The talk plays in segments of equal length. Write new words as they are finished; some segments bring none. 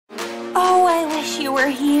Oh, I wish you were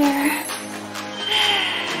here.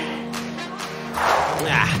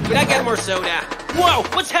 Can I get more soda? Whoa,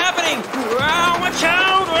 what's happening? Watch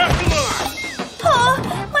out! Oh,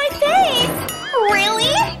 my face!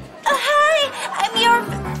 Really? Hi, I'm your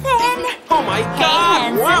fan. Oh my Hey, God!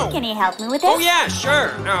 handsome, Whoa! can you help me with this? Oh yeah,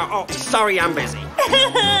 sure. Sorry, I'm busy.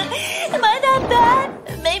 Am I that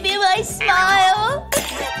bad? Maybe my smile.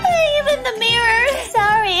 Even the mirror.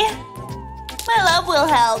 Sorry. My love will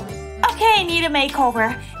help. Okay, I need a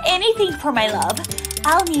makeover. Anything for my love.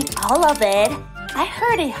 I'll need all of it. I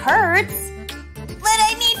heard it hurts. But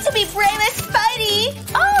I need to be brave as Spidey.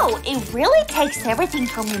 Oh, it really takes everything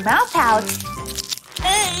from your mouth out.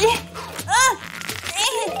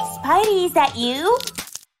 Spidey, is that you?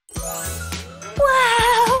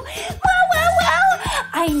 Wow! Wow, wow, wow!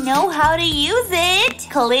 I know how to use it!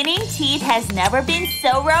 Cleaning teeth has never been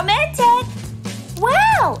so romantic!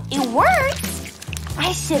 Wow! It works!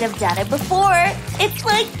 I should have done it before. It's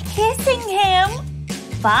like kissing him.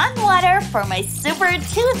 Fun water for my super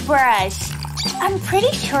toothbrush. I'm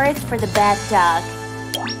pretty sure it's for the bad dog.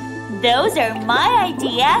 Those are my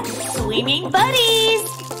idea. Swimming buddies.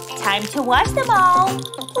 Time to wash them all.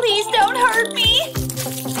 Please don't hurt me.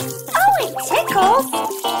 Oh, it tickles.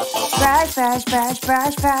 Brush, brush, brush,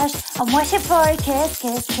 brush, brush. I'm washing for a kiss,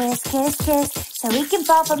 kiss, kiss, kiss, kiss. So we can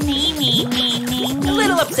fall for me. A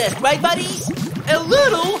little obsessed, right, buddies? A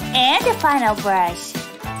little. And a final brush.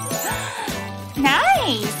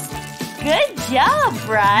 Nice. Good job,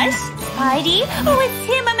 Brush. Spidey? Oh, it's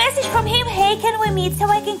him. A message from him. Hey, can we meet so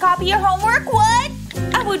I can copy your homework? What?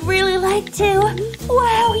 I would really like to.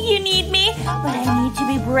 Wow, you need me. But I need to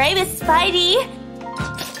be brave as Spidey.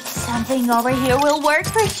 Something over here will work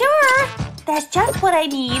for sure. That's just what I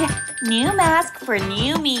need. New mask for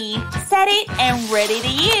new me. Set it and ready to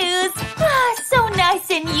use. Ah, so nice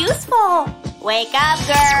and useful. Wake up,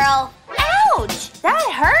 girl. Ouch,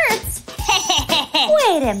 that hurts.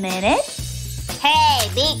 Wait a minute. Hey,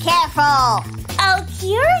 be careful. I'll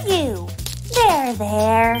cure you.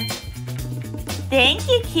 There. Thank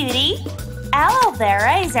you, cutie. Aloe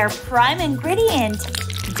vera is our prime ingredient.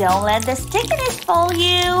 Don't let the stickiness fool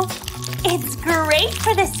you. It's great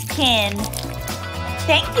for the skin.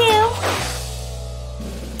 Thank you.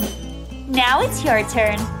 Now it's your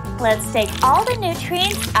turn. Let's take all the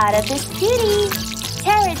nutrients out of this cutie.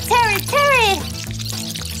 Tear it.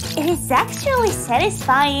 It is actually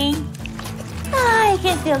satisfying. I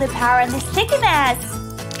can feel the power in the stickiness.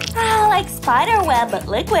 Like spider web, but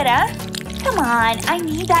liquid, huh? Come on, I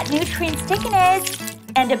need that nutrient stickiness.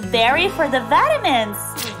 And a berry for the vitamins.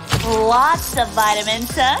 Lots of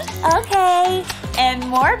vitamins, huh? Okay, and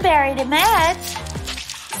more berry to match.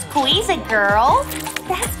 Squeeze it, girl.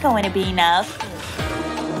 That's going to be enough.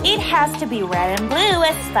 It has to be red and blue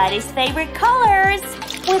as Spidey's favorite colors.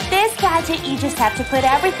 With this gadget, you just have to put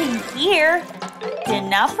everything here. Do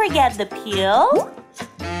not forget the peel.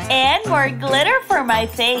 And more glitter for my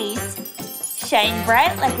face. Shine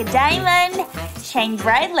bright like a diamond. Shine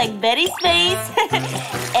bright like Betty's face.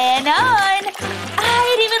 And on.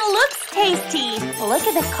 It even looks tasty. Look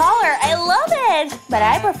at the color. I love it. But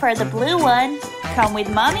I prefer the blue one. Come with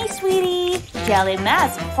mommy, sweetie. Jelly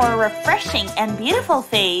mask for a refreshing and beautiful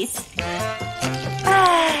face.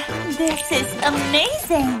 This is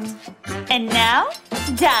amazing. And now,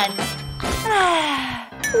 done.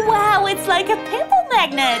 Wow, it's like a pimple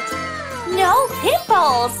magnet. No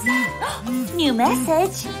pimples. New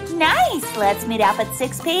message. Nice. Let's meet up at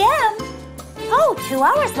 6 p.m. Oh, 2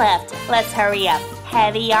 hours left. Let's hurry up.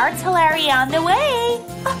 Heavy artillery on the way.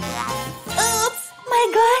 Oops,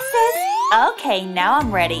 my glasses. Okay, now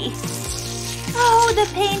I'm ready. Oh, the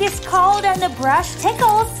paint is cold and the brush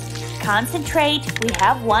tickles. Concentrate. We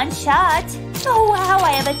have one shot. Oh, wow,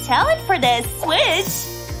 I have a talent for this. Switch.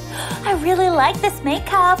 I really like this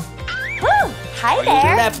makeup. Woo! Hi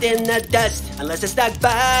there. Left in the dust, unless it's stuck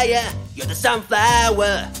by ya. You're the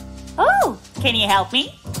sunflower. Oh, can you help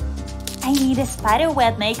me? I need a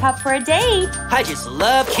spiderweb makeup for a date. I just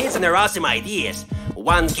love kids and their awesome ideas.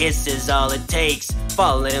 One kiss is all it takes.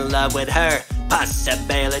 Falling in love with her.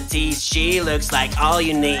 Possibilities. She looks like all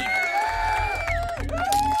you need.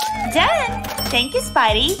 Done. Thank you,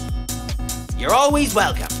 Spidey. You're always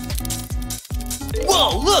welcome.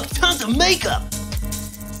 Whoa, look, tons of makeup.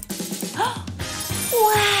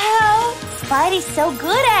 Wow! Spidey's so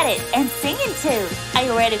good at it, and singing too. Are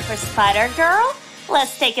you ready for Spider Girl?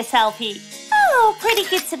 Let's take a selfie. Oh, pretty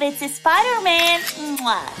cutesy bitsy Spider-Man.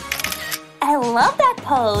 Mwah. I love that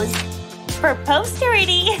pose. For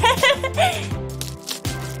posterity.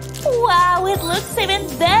 Wow, it looks even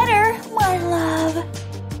better, my love.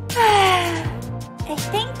 I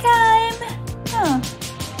think I'm...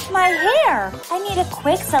 my hair. I need a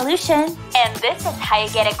quick solution. And this is how you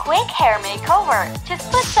get a quick hair makeover.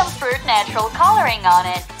 Just put some fruit natural coloring on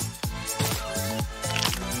it.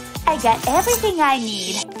 I got everything I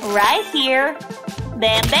need right here.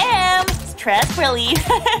 Bam bam! Stress relief.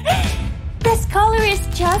 This color is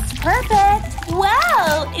just perfect.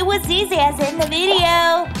 Wow! It was easy as in the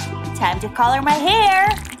video. Time to color my hair.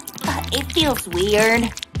 It feels weird.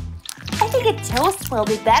 I think a toast will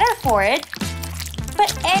be better for it.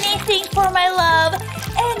 But anything for my love.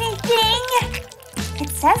 Anything! It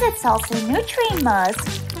says it's also nutrient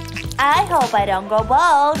musk. I hope I don't go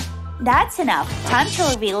bald. That's enough. Time to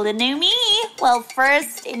reveal the new me. Well,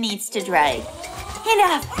 first, it needs to dry.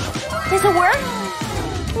 Enough. Does it work?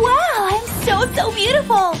 Wow, I'm so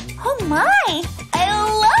beautiful. Oh my. I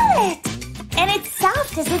love it. And it's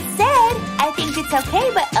soft as it said. I think it's okay,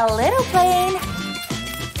 but a little plain.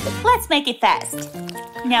 Let's make it fast.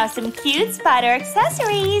 Now some cute spider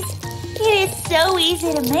accessories. It is so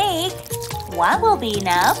easy to make. One will be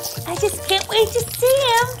enough. I just can't wait to see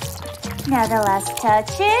him. Now the last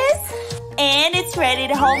touches. And it's ready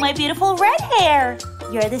to hold my beautiful red hair.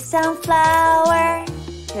 You're the sunflower.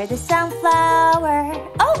 You're the sunflower.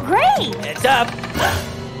 Oh, great! Heads up!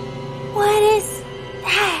 What is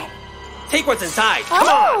that? Take what's inside. Come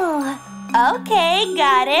on! Okay,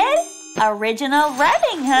 got it. Original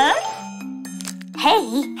wrapping, huh? Hey,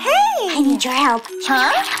 Hey! I need your help.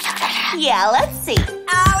 Huh? Yeah, let's see.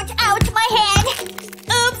 Ouch, ouch, my head.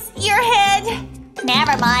 Oops, your head.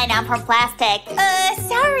 Never mind, I'm from plastic.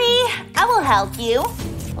 Sorry. I will help you.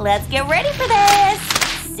 Let's get ready for this.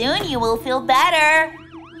 Soon you will feel better.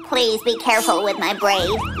 Please be careful with my braid.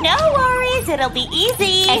 No worries, it'll be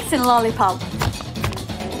easy. Excellent lollipop.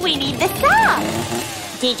 We need the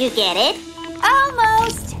stuff. Did you get it?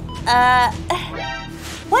 Almost.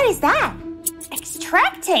 What is that?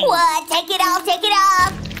 Extracting. What? Take it off, take it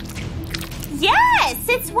off. Yes,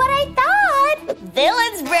 it's what I thought.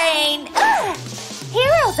 Villain's brain. Ugh.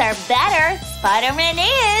 Heroes are better. Spider-Man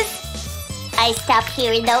is. I stopped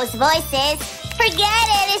hearing those voices. Forget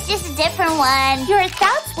it, it's just a different one. Your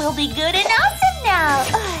thoughts will be good and awesome now.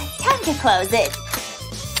 Time to close it.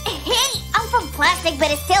 Hey, I'm from plastic,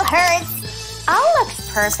 but it still hurts. All looks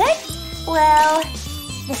perfect. Well,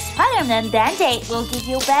 the Spider-Man Band-Aid will give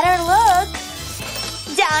you a better look.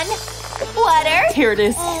 Done. Water. Here it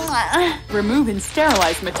is. Remove and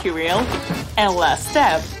sterilize material. And last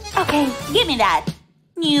step. Okay, give me that.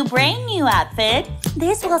 New brain, new outfit.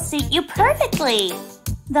 This will suit you perfectly.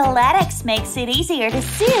 The latex makes it easier to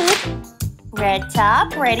suit. Red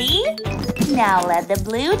top, ready? Now let the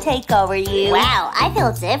blue take over you. Wow, I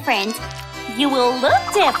feel different. You will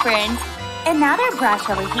look different. Another brush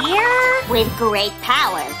over here. With great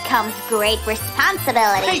power comes great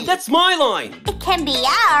responsibility. Hey, that's my line! It can be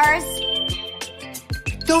ours.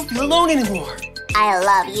 Don't feel alone anymore. I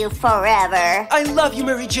love you forever. I love you,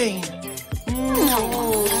 Mary Jane.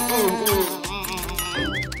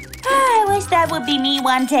 I wish that would be me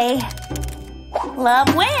one day.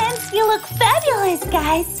 Love wins. You look fabulous,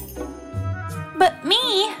 guys. But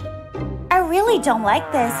me, I really don't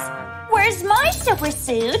like this. Where's my super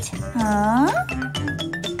suit? Huh?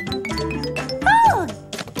 Oh,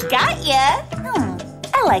 got ya.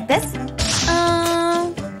 I like this.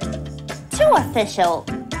 Too official.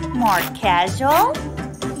 More casual.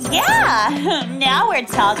 Yeah, now we're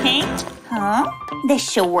talking. Huh? This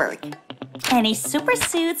should work. Any super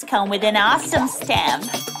suits come with an awesome stem.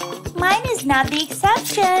 Mine is not the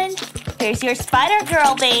exception. Here's your Spider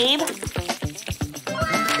Girl, babe.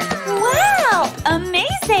 Wow,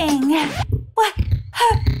 amazing. What?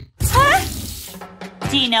 Huh?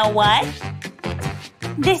 Do you know what?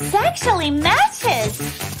 This actually matches.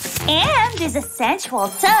 And is a sensual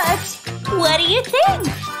touch. What do you think?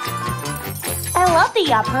 I love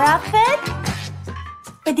the upper outfit.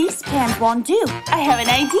 But these pants won't do. I have an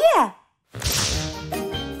idea.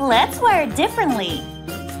 Let's wear it differently.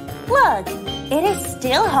 Look, it is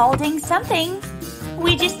still holding something.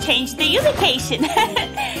 We just changed the unification.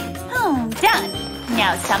 Done.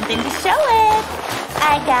 Now something to show it.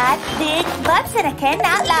 I got big butts and I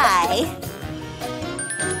cannot lie.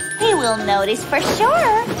 He will notice for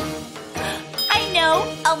sure. I know.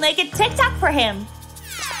 I'll make a TikTok for him.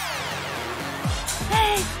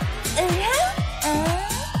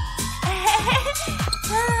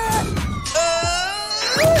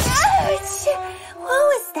 What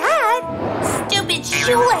was that? Stupid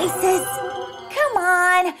shoelaces. Come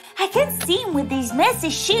on. I can't see him with these messy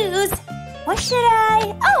shoes. What should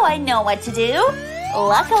I? Oh, I know what to do.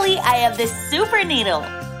 Luckily, I have this super needle.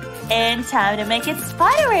 And time to make it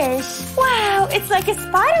spiderish. Wow, it's like a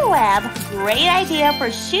spider web. Great idea for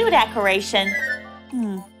shoe decoration.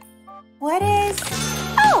 What is…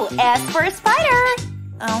 Oh, S for spider!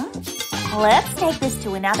 Let's take this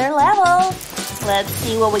to another level. Let's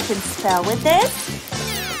see what we can spell with this.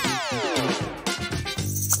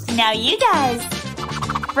 Now you guys.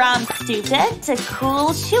 From stupid to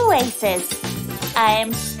cool shoelaces. I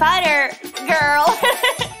am Spider Girl.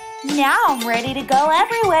 Now I'm ready to go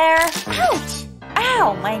everywhere. Ouch!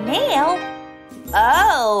 Ow, my nail.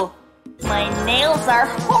 Oh, my nails are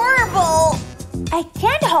horrible. I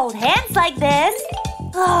can't hold hands like this.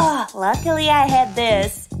 Oh, luckily I had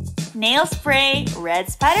this. Nail spray, red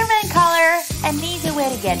Spider-Man color. An easy way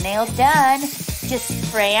to get nails done. Just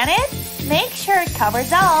spray on it. Make sure it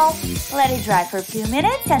covers all. Let it dry for a few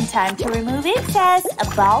minutes and time to remove excess. A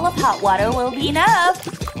bowl of hot water will be enough.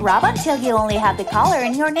 Rub until you only have the color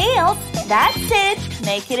in your nails. That's it.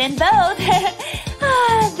 Make it in both.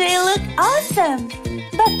 They look awesome.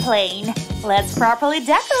 But plain. Let's properly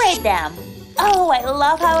decorate them. Oh, I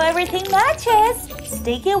love how everything matches.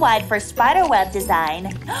 Sticky white for spiderweb design.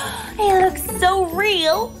 It looks so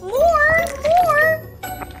real. More.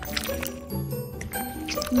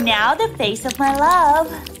 Now the face of my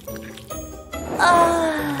love.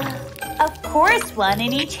 Of course, one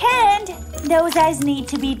in each hand. Those eyes need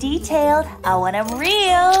to be detailed. I want them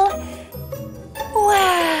real.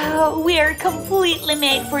 Wow, we are completely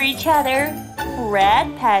made for each other.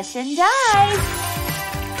 Red passion dyes.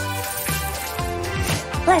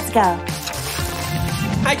 Let's go.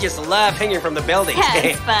 I just love hanging from the building.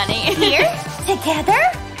 That's funny. Here? Together?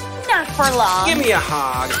 Not for long. Give me a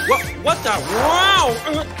hug. What the? Wow!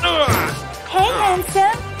 Hey,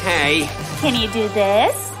 handsome. Hey. Can you do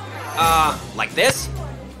this? Like this?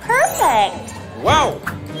 Perfect. Whoa!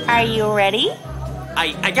 Are you ready?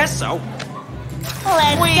 I guess so.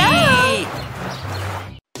 Let's Whee! go.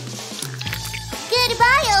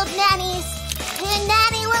 Goodbye, old nannies. Your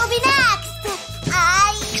nanny will be next.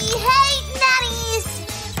 I hate nannies.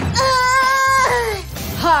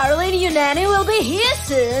 Harlan, your nanny will be here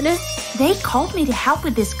soon. They called me to help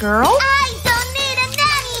with this girl. I don't need a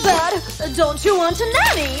nanny. But don't you want a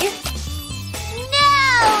nanny?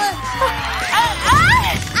 No.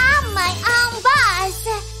 I'm my own boss.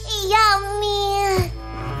 Yummy.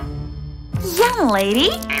 Young lady?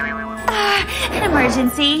 An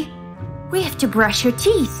emergency. We have to brush your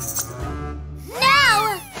teeth.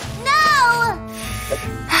 No.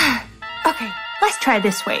 Okay, let's try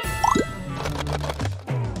this way.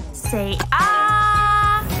 Say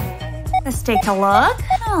ah. Let's take a look.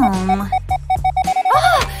 Oh,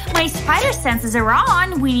 my spider senses are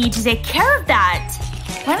on. We need to take care of that.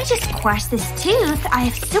 Let me just squash this tooth. I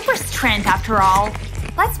have super strength after all.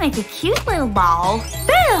 Let's make a cute little ball.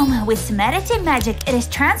 Boom! With some editing magic, it is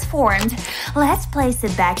transformed. Let's place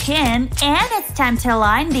it back in. And it's time to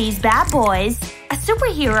align these bad boys. A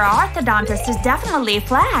superhero orthodontist is definitely a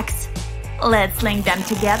flex. Let's link them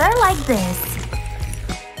together like this.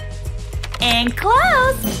 And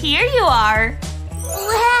close! Here you are.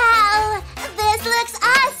 Wow. This looks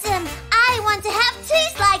awesome. I want to have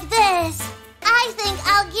teeth like this. I think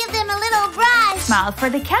I'll give them a little brush. Smile for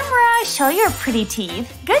the camera. Show your pretty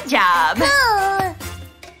teeth. Good job. Cool.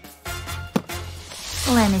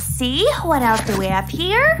 Let me see. What else do we have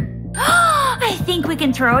here? I think we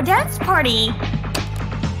can throw a dance party.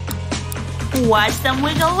 Watch them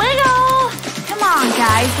wiggle wiggle. Come on,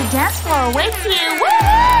 guys. The dance floor awaits you.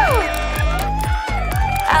 Woo!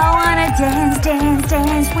 I wanna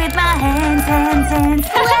dance with my hands.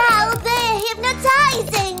 Wow, they're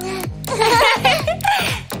hypnotizing.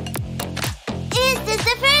 Is this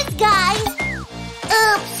the first guy?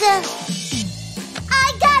 Oops. I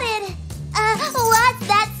got it. What's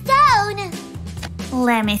that stone?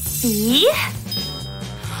 Let me see.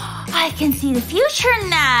 I can see the future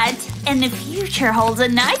net. And the future holds a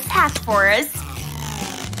nice path for us.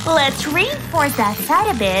 Let's reinforce that side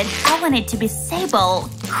a bit. I want it to be stable.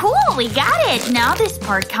 Cool, we got it. Now this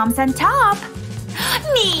part comes on top.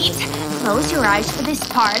 Neat. Close your eyes for this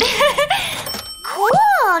part.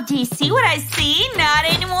 Cool. Do you see what I see? Not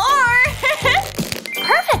anymore.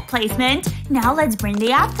 Perfect placement. Now let's bring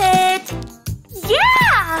the outfit.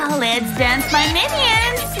 Yeah! Let's dance my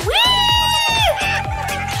minions. Whee!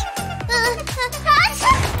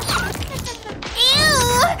 Ew!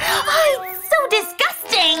 Oh, it's so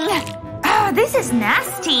disgusting. Oh, this is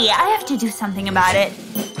nasty. I have to do something about it.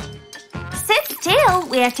 Sit still.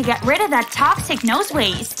 We have to get rid of that toxic nose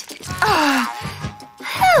waste.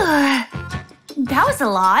 That was a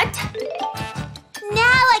lot.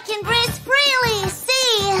 Now I can breathe freely.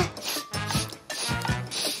 See?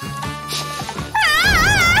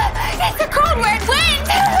 It's a cold red wind!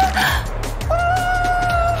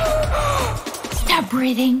 Stop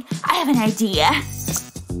breathing. I have an idea.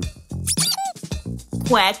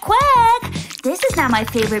 Quack, quack! This is not my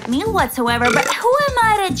favorite meal whatsoever, but who am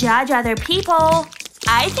I to judge other people?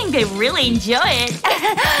 I think they really enjoy it.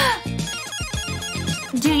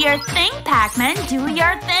 Do your thing, Pac-Man. Do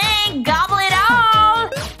your thing. Gobble it all.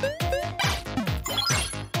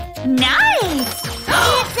 Nice!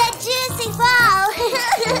 It's a juicy ball!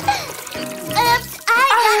 Oops,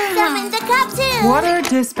 I got some in the cup too! Water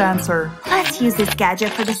dispenser. Let's use this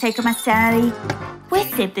gadget for the sake of my sanity. We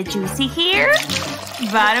sip the juicy here.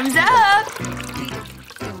 Bottoms up!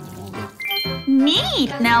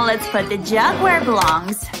 Neat! Now let's put the jug where it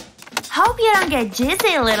belongs. Hope you don't get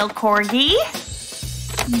jizzy, little corgi.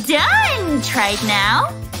 Done! Try it now.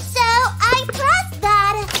 So, I pressed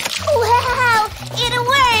that. Wow! It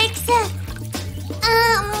works!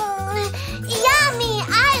 Yummy!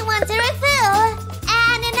 I want a refill!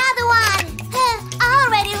 And another one!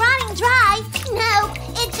 Already running dry! No,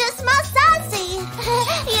 it just smells saucy!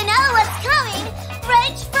 You know what's coming!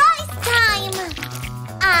 French fries time!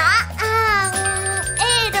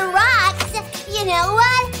 It rocks! You know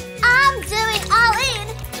what? I'm doing all in!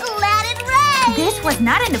 Let it rain! This was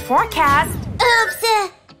not in the forecast. Oops!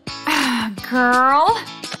 Girl.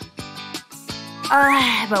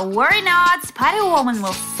 But worry not, Spider-Woman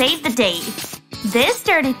will save the day. This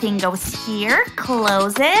dirty thing goes here.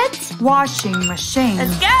 Close it. Washing machine.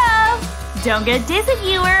 Let's go! Don't get dizzy,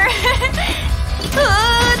 viewer.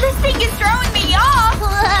 This thing is throwing me off.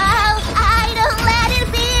 Wow! I don't let it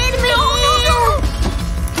beat me! No.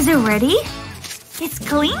 Is it ready? It's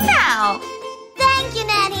clean now. Thank you,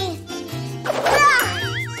 Nanny!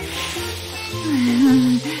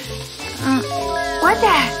 What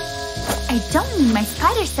the? I don't need my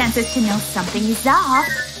spider senses to know something is off.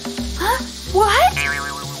 Huh? What?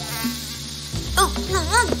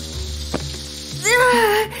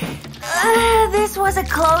 This was a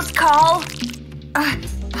close call.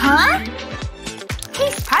 Huh?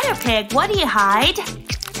 Hey, Spider Pig, what do you hide?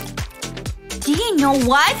 Do you know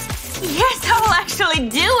what? Yes, I'll actually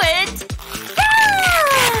do it.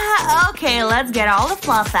 Okay, let's get all the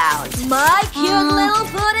fluff out. My cute little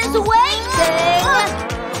foot is waiting!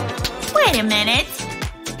 Wait a minute.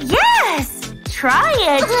 Yes! Try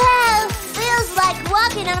it! Wow! Feels like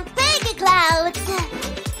walking on baby clouds!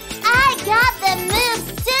 I got the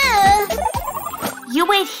moves too! You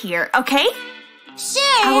wait here, okay?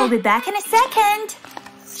 Sure! I will be back in a second.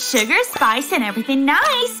 Sugar, spice, and everything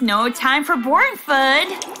nice. No time for boring food.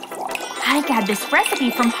 I got this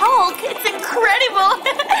recipe from Hulk. It's incredible!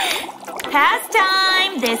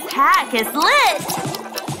 Pastime! This hack is lit!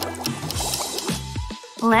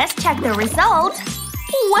 Let's check the result.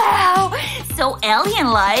 Wow! So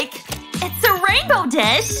alien-like. It's a rainbow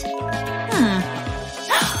dish. Am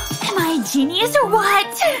I a genius or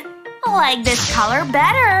what? I like this color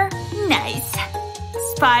better. Nice.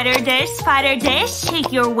 Spider dish,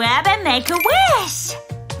 shake your web and make a wish.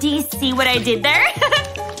 Do you see what I did there?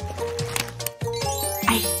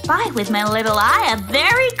 I spy with my little eye a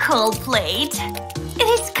very cool plate. It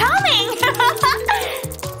is coming!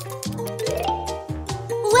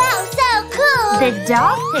 Wow, so cool! The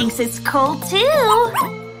dog thinks it's cool too.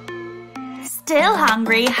 Still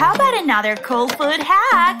hungry? How about another cool food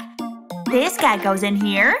hack? This guy goes in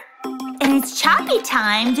here. And it's choppy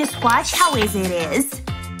time. Just watch how easy it is.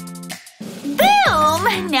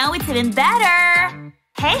 Boom! Now it's even better.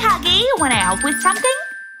 Hey, Huggy, wanna help with something?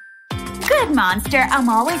 Good, monster. I'm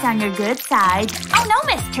always on your good side. Oh no,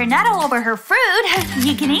 mister, not all over her fruit.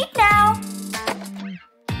 You can eat now.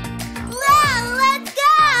 Wow, let's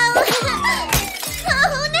go!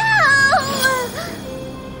 Oh no!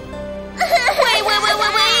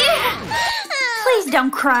 Wait. Please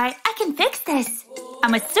don't cry. I can fix this.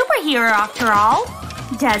 I'm a superhero after all.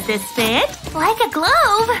 Does this fit? Like a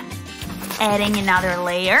glove. Adding another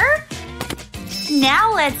layer.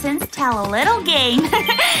 Now let's install a little game.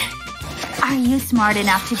 Are you smart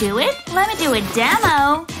enough to do it? Let me do a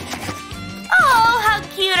demo. Oh, how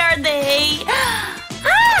cute are they?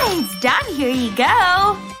 Hi, it's done. Here you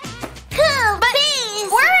go. Cool, but please!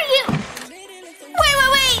 Where are you?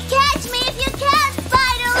 Wait. Catch me if you can,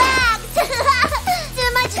 spider legs! Too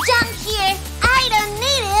much junk here. I don't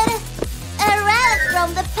need it. A relic from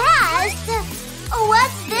the past.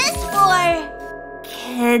 What's this for?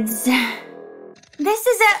 Kids. This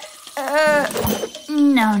is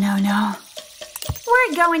No.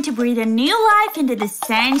 We're going to breathe a new life into this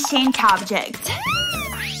sentient object.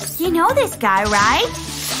 You know this guy, right?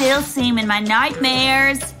 Still see him in my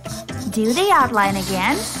nightmares. Do the outline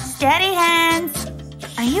again. Steady hands.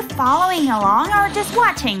 Are you following along or just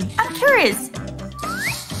watching? I'm curious.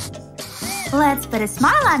 Let's put a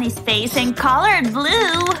smile on his face and color it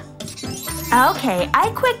blue. Okay,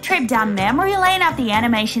 I quick trip down memory lane of the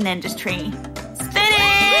animation industry. Spin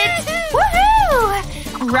it!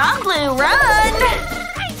 Woohoo! Run, Blue, run!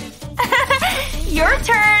 Your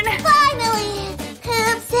turn! Finally!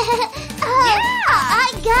 Oops.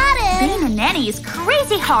 I got it! Being a nanny is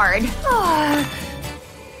crazy hard. No!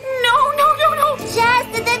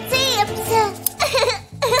 Just the tips!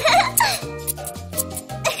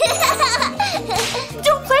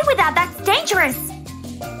 Don't play with that, that's dangerous!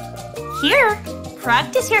 Here,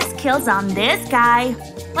 practice your skills on this guy.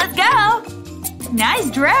 Let's go!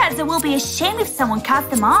 Nice dress, it will be a shame if someone cuts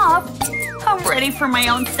them off. I'm ready for my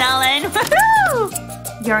own salad. Woohoo!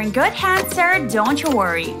 You're in good hands, sir, don't you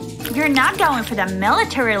worry. You're not going for the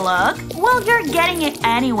military look. Well, you're getting it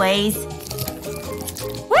anyways.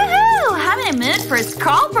 Woohoo! I'm in a mood for a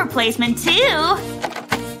scalp replacement, too.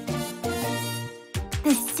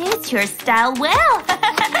 This suits your style well.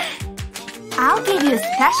 I'll give you a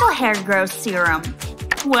special hair growth serum.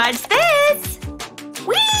 What's this?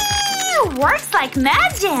 Whee! Works like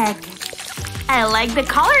magic! I like the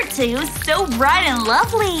color too, so bright and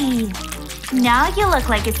lovely. Now you look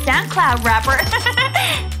like a SoundCloud rapper.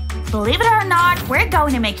 Believe it or not, we're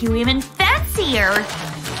going to make you even fancier.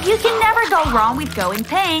 You can never go wrong with going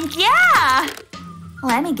pink, yeah!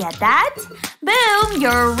 Let me get that. Boom,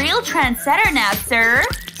 you're a real trendsetter now, sir.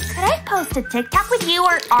 Could I post a TikTok with you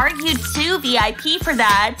or are you too VIP for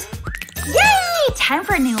that? Yay! Time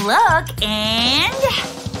for a new look and…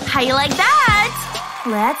 how you like that?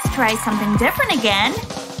 Let's try something different again.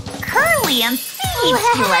 Curly and sweet,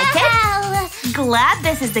 you like it? Glad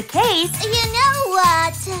this is the case. You know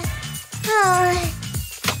what?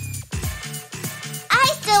 I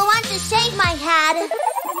still want to shave my head.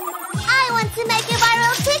 I want to make a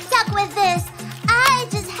viral TikTok with this. I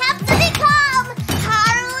just have to become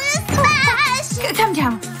Smash! Calm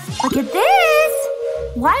down. Look at this.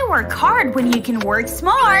 Why work hard when you can work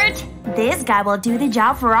smart? This guy will do the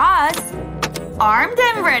job for us. Armed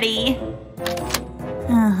and ready.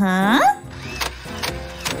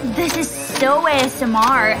 This is so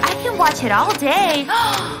ASMR. I can watch it all day.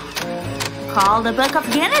 Call the Book of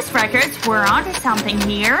Guinness Records. We're onto something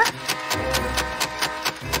here.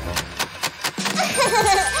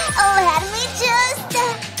 Let me just…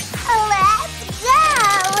 let's go!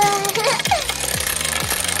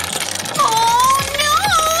 Oh, no!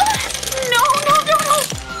 No!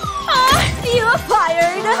 You're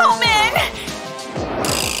fired! Oh, man!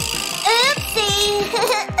 Oopsie!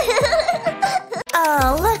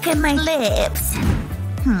 Oh, look at my lips.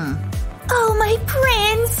 Oh, my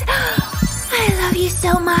prince! I love you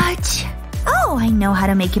so much. Oh, I know how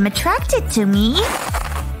to make him attracted to me.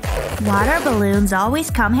 Water balloons always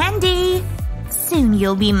come handy. Soon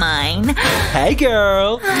you'll be mine. Hey,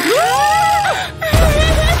 girl!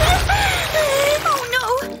 Oh, no!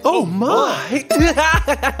 Oh, my!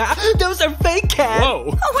 Those are fake cats! Whoa!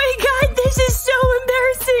 Oh my god, this is so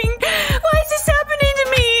embarrassing! Why is this happening to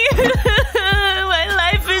me? My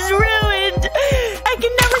life is ruined! I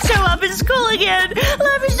can never show up in school again!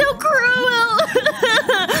 Life is so cruel!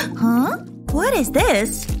 Huh? What is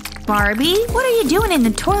this? Barbie, what are you doing in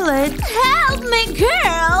the toilet? Help me,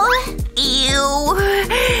 girl! Ew.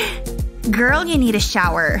 Girl, you need a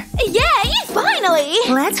shower. Yay! Finally!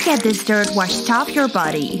 Let's get this dirt washed off your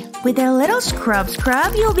body. With a little scrub,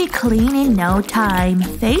 you'll be clean in no time.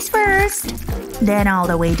 Face first. Then all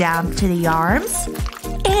the way down to the arms.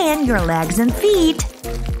 And your legs and feet.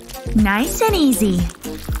 Nice and easy.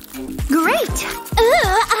 Great!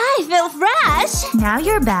 I feel fresh! Now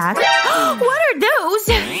you're back. What are those?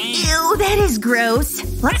 Ew, that is gross.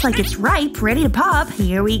 Looks like it's ripe, ready to pop.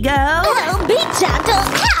 Here we go. Oh, be gentle!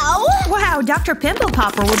 Ow! Wow, Dr. Pimple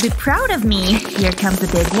Popper would be proud of me. Here comes a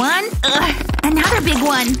big one. Ugh, another big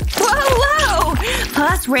one. Whoa!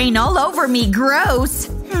 Pus rain all over me. Gross.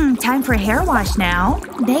 Time for a hair wash now.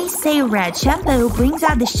 They say red shampoo brings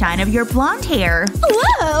out the shine of your blonde hair.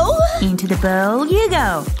 Whoa! Into the bowl you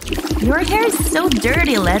go. Your hair is so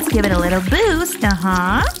dirty, let's give it a little boost.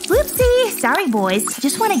 Whoopsie. Sorry, boys.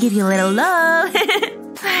 Just want to give you a little love.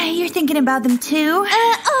 You're thinking about them too?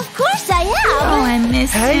 Of course I am! Oh, I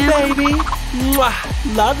miss Hey, you. baby!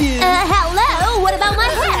 Mwah. Love you! Hello? What about my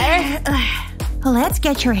hair? Let's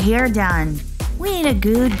get your hair done. We need a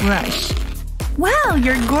good brush. Wow,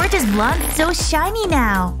 your gorgeous blonde's so shiny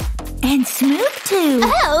now. And smooth too.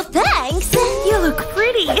 Oh, thanks! You look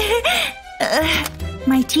pretty.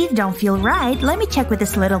 My teeth don't feel right. Let me check with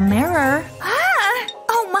this little mirror.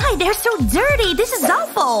 Oh my, they're so dirty. This is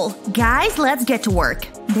awful. Guys, let's get to work.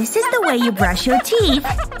 This is the way you brush your teeth.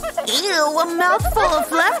 Ew, a mouthful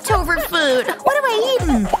of leftover food. What have I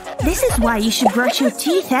eaten? This is why you should brush your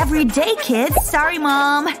teeth every day, kids. Sorry,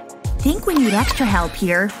 Mom. Think we need extra help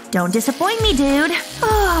here. Don't disappoint me, dude.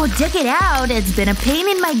 Oh, dig it out. It's been a pain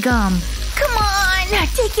in my gum. Come on!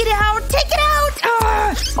 Take it out! Take it out!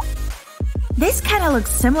 Ugh. This kind of looks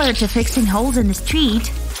similar to fixing holes in the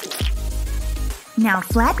street. Now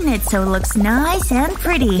flatten it so it looks nice and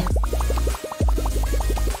pretty.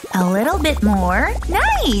 A little bit more.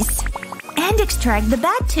 Nice! And extract the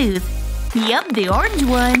bad tooth. Yup, the orange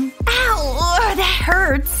one. Ow! That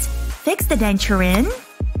hurts. Fix the denture in.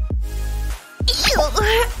 Ew!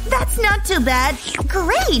 That's not too bad.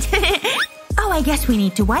 Great! Oh, I guess we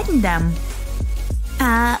need to whiten them.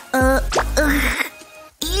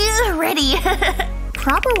 Ew, ready.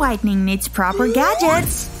 Proper whitening needs proper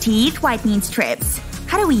gadgets. Teeth whitening strips.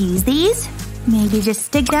 How do we use these? Maybe just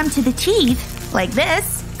stick them to the teeth. Like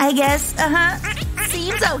this, I guess.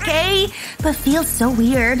 Seems okay, but feels so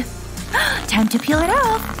weird. Time to peel it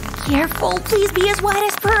off. Careful, please be as white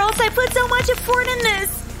as pearls. I put so much effort in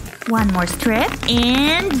this. One more strip,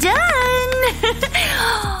 and done!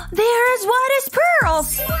 They're as white as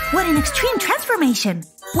pearls! What an extreme transformation!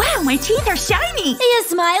 Wow, my teeth are shiny! Your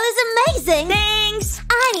smile is amazing! Thanks!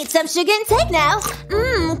 I need some sugar and cake now.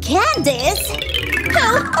 Candies!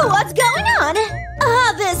 Oh, what's going on?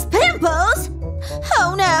 These pimples!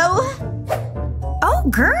 Oh no! Oh,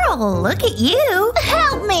 girl, look at you!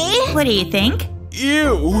 Help me! What do you think?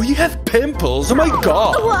 Ew, you have pimples. Oh my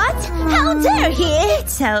god. What? How dare he?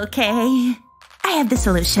 It's okay. I have the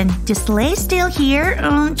solution. Just lay still here.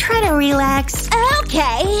 Try to relax.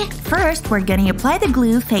 Okay. First, we're gonna apply the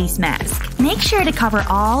glue face mask. Make sure to cover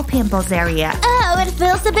all pimples area. Oh, it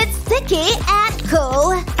feels a bit sticky and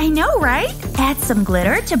cool. I know, right? Add some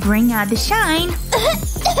glitter to bring out the shine.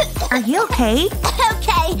 Are you okay?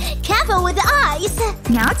 Okay, careful with the eyes.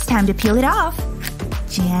 Now it's time to peel it off.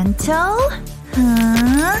 Gentle.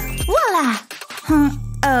 Voila!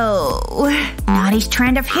 Oh. Naughty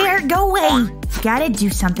strand of hair, go away! Gotta do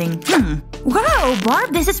something. Whoa,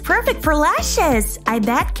 Barb, this is perfect for lashes! I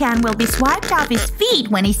bet Ken will be swiped off his feet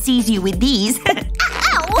when he sees you with these.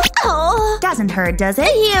 Ow! Oh. Doesn't hurt, does it?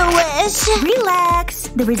 You wish. Relax.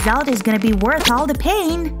 The result is gonna be worth all the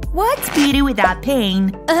pain. What's beauty without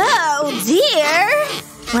pain? Oh,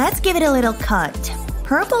 dear! Let's give it a little cut.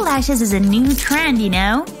 Purple lashes is a new trend, you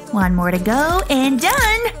know? One more to go, and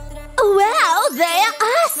done! Wow, they're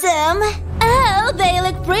awesome! Oh, they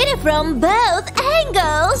look pretty from both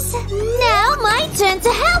angles! Now my turn to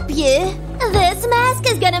help you! This mask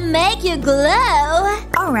is gonna make you glow!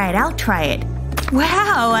 Alright, I'll try it.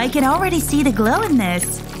 Wow, I can already see the glow in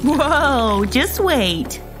this. Whoa, just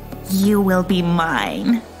wait. You will be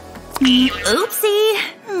mine. Oopsie.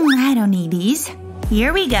 I don't need these.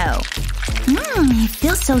 Here we go. It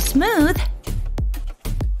feels so smooth.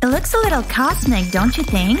 It looks a little cosmic, don't you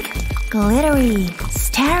think? Glittery,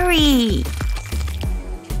 starry.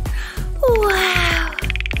 Wow.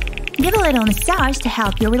 Give a little massage to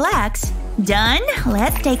help you relax. Done?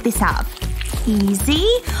 Let's take this off. Easy.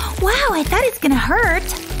 Wow, I thought it's gonna hurt.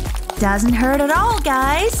 Doesn't hurt at all,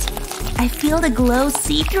 guys. I feel the glow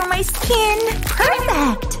seep through my skin.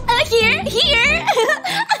 Perfect. Here!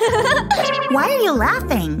 Why are you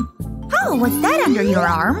laughing? Oh, what's that under your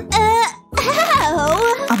arm?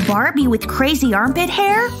 Ow! A Barbie with crazy armpit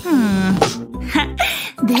hair?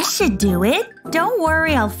 This should do it. Don't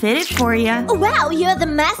worry, I'll fit it for you. Wow, you're the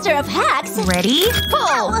master of hacks! Ready?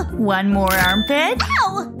 Pull! One more armpit.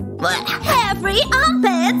 Ow! Hair-free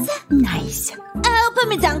armpits! Nice. Oh, put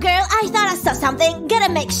me down, girl. I thought I saw something.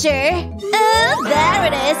 Gotta make sure. Oh, there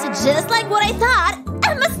it is. Just like what I thought.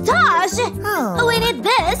 A mustache! Oh. We need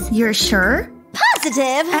this. You're sure?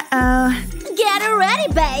 Positive. Uh-oh. Get ready,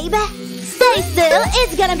 babe. Stay still.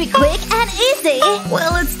 It's gonna be quick and easy.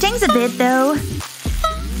 Well, it stings a bit, though.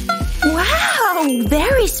 Wow,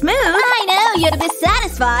 very smooth. I know, you'd be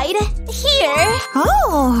satisfied. Here.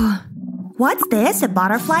 Oh. What's this, a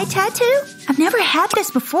butterfly tattoo? I've never had this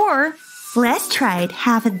before. Let's try it.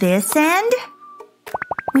 Half of this and…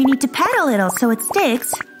 we need to pat a little so it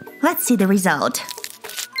sticks. Let's see the result.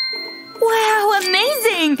 Wow,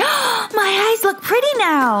 amazing! My eyes look pretty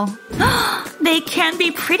now. They can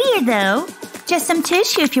be prettier though. Just some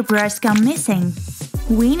tissue if your brush gone missing.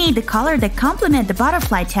 We need the color that complement the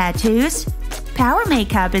butterfly tattoos. Power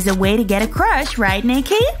makeup is a way to get a crush, right,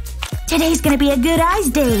 Nikki? Today's gonna be a good eyes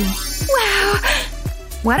day. Wow!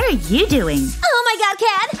 What are you doing? Oh my god,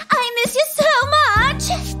 Ken! I miss you so much!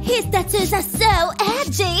 His tattoos are so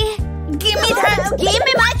edgy! Give me that! Give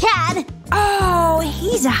me my Ken! Oh,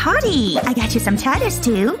 he's a hottie. I got you some tattoos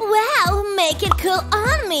too. Wow, make it cool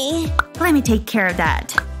on me! Let me take care of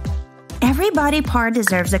that. Every body part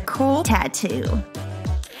deserves a cool tattoo.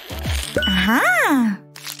 Aha!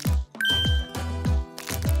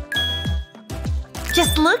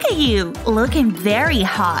 Just look at you, looking very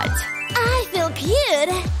hot. I feel cute.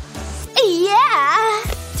 Yeah.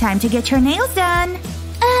 Time to get your nails done.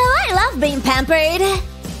 Oh, I love being pampered.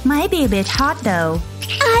 Might be a bit hot though.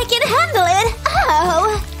 I can handle it.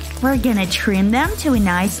 Oh. We're gonna trim them to a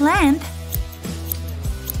nice length.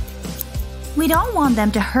 We don't want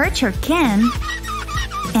them to hurt your skin.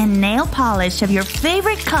 And nail polish of your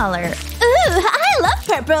favorite color. Ooh, I love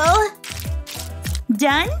purple.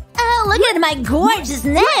 Done? Oh, look at my gorgeous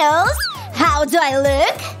nails. How do I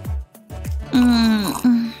look?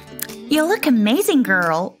 You look amazing,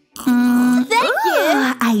 girl. Thank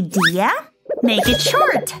you. Idea? Make it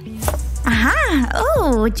short. Aha!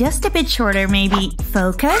 Oh, just a bit shorter maybe.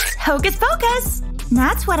 Focus. Hocus pocus.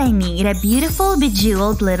 That's what I need. A beautiful,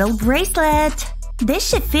 bejeweled little bracelet. This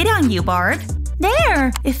should fit on you, Barb.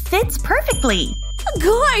 There! It fits perfectly.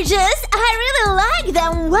 Gorgeous. I really like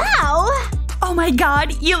them. Wow. Oh my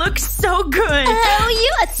god, you look so good. Oh,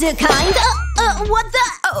 you are too kind. What the…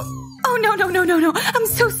 Oh, no. I'm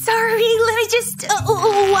so sorry. Let me just…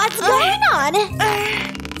 what's going on?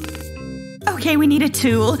 Okay, we need a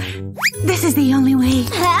tool. This is the only way.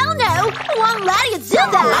 Hell no! Won't let you do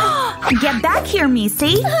that! Get back here,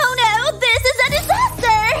 Missy. Oh no! This is a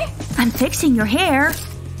disaster! I'm fixing your hair.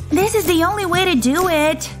 This is the only way to do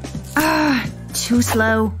it. Too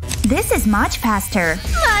slow. This is much faster.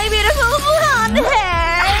 My beautiful blonde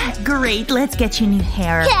hair! Great, let's get you new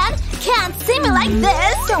hair. Can't see me like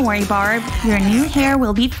this! Don't worry, Barb. Your new hair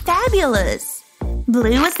will be fabulous.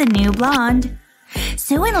 Blue is the new blonde.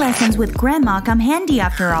 Sewing lessons with Grandma come handy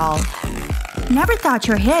after all. Never thought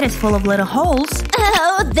your head is full of little holes.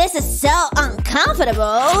 Oh, this is so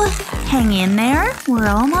uncomfortable. Hang in there. We're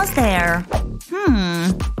almost there.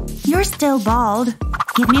 You're still bald.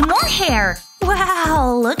 Give me more hair.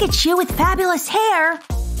 Wow, look at you with fabulous hair.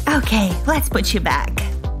 Okay, let's put you back.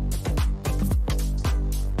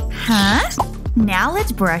 Huh? Now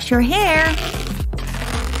let's brush your hair.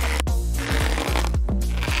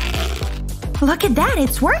 Look at that,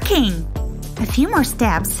 it's working! A few more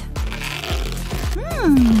steps.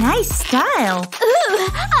 Nice style. Ooh,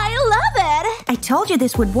 I love it! I told you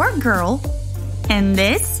this would work, girl. And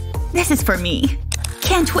this? This is for me.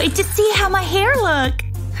 Can't wait to see how my hair look.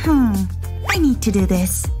 I need to do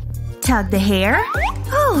this. Tug the hair.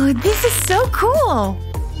 Oh, this is so cool.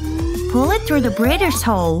 Pull it through the braider's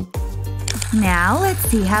hole. Now let's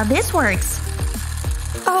see how this works.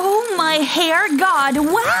 Oh, my hair god,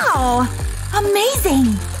 wow!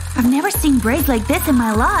 Amazing! I've never seen braids like this in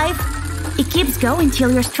my life. It keeps going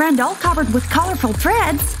till your strand all covered with colorful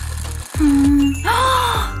threads.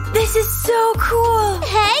 This is so cool!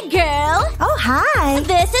 Hey, girl! Oh, hi!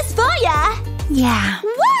 This is for ya! Yeah.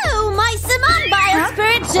 Whoa! My Simone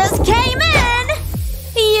Biospirit just came in!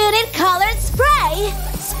 You need colored spray!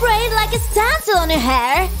 Spray it like a stencil on your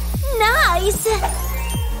hair! Nice!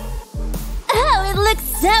 Oh, it looks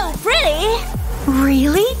so pretty!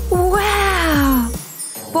 Really? Wow!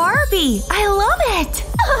 Barbie, I love it!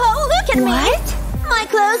 Oh, look at me! What? My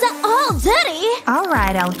clothes are all dirty!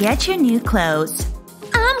 Alright, I'll get you new clothes.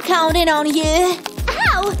 I'm counting on you!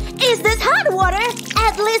 Ow! Is this hot water?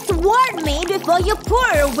 At least warn me before you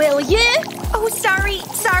pour, will you? Oh,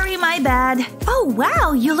 sorry, my bad. Oh,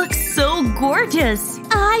 wow, you look so gorgeous!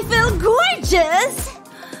 I feel gorgeous!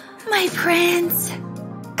 My friends.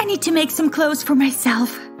 I need to make some clothes for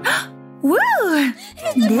myself. Woo!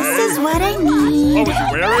 This is what I need. You took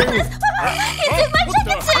my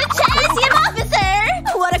jacket to chase you,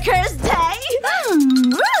 officer! What a cursed day!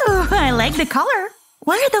 Woo! I like the color.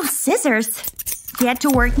 What are those scissors? Get to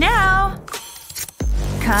work now.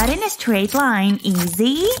 Cut in a straight line.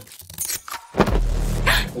 Easy.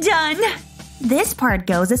 Done! This part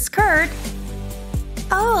goes a skirt.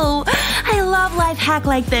 Oh, I love life hack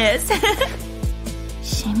like this.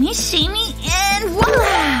 Shimmy, shimmy, and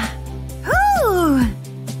voila! Ooh!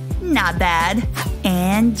 Not bad.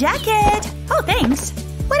 And jacket. Oh, thanks.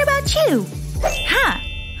 What about you?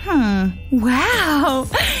 Huh. Wow.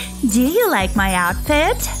 Do you like my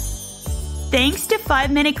outfit? Thanks to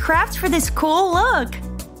 5-Minute Crafts for this cool look.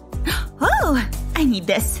 Oh, I need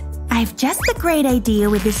this. I've just a great idea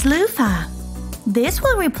with this loofah. This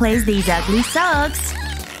will replace these ugly socks.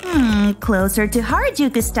 Closer to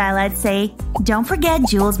Harajuku style, I'd say. Don't forget,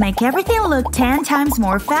 jewels make everything look 10 times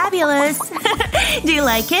more fabulous. Do you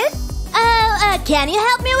like it? Oh, can you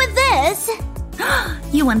help me with this?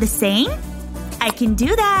 You want the same? I can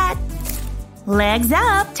do that. Legs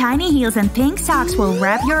up, tiny heels and pink socks will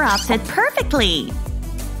wrap your outfit perfectly.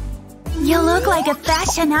 You look like a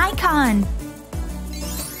fashion icon.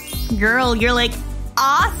 Girl, you're like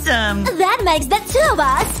awesome. That makes the two of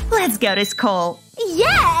us. Let's go to school.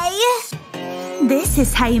 Yay! This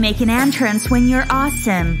is how you make an entrance when you're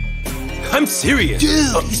awesome. I'm serious.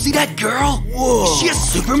 Dude, you see that girl? Whoa. Is she a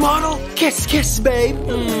supermodel? Kiss, kiss, babe.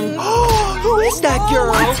 Who is that girl?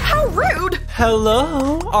 What? How rude!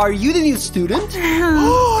 Hello? Are you the new student?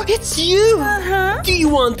 Oh, it's you! Do you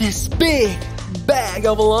want this big bag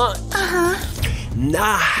of lunch?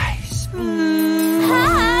 Nice.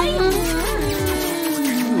 Hi!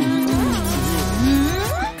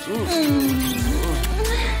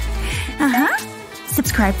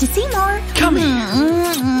 Subscribe to see more. Come here.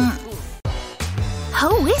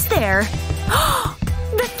 Who is there?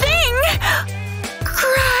 The thing!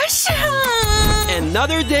 Crush!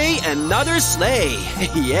 Another day, another sleigh.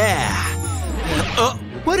 Yeah.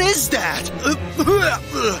 What is that?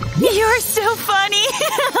 You're so funny!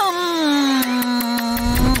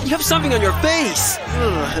 You have something on your face.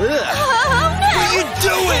 What are you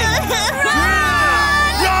doing?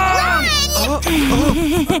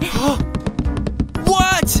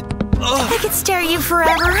 What? I could stare at you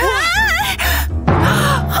forever.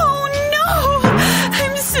 Oh no!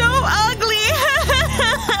 I'm so ugly!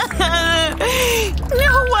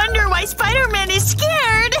 No wonder why Spider-Man is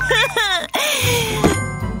scared!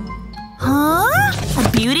 Huh? A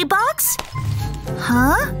beauty box?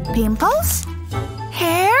 Huh? Pimples?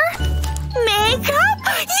 Hair? Makeup?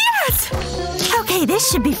 Yes! Okay, this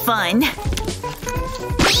should be fun.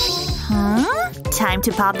 Huh? Time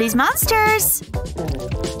to pop these monsters.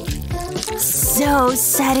 So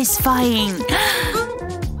satisfying.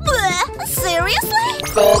 Seriously?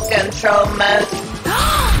 Full control mode.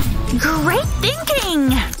 Great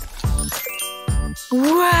thinking!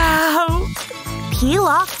 Wow! Peel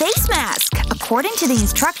off face mask. According to the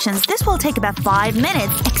instructions, this will take about 5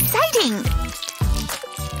 minutes. Exciting!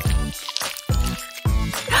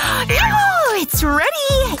 Oh, it's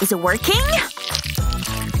ready! Is it working?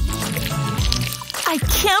 I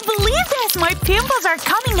can't believe this! My pimples are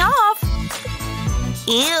coming off!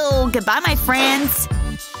 Ew! Goodbye, my friends!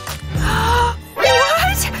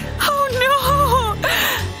 What? Oh no!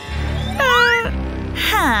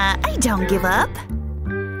 I don't give up.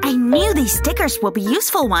 I knew these stickers will be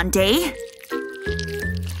useful one day.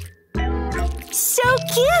 So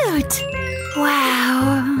cute!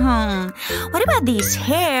 Wow. What about these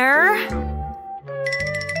hair?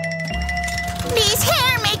 These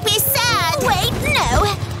hair make me sad! Wait,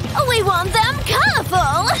 no! We want them colorful!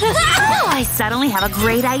 Oh, I suddenly have a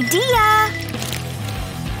great idea!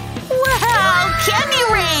 Wow! Candy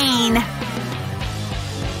rain!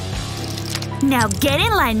 Now get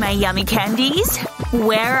in line, my yummy candies!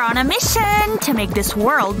 We're on a mission to make this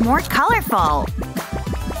world more colorful.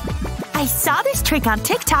 I saw this trick on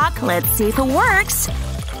TikTok. Let's see if it works.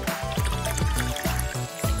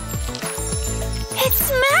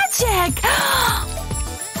 It's magic!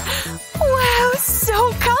 Wow,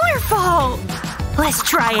 so colorful! Let's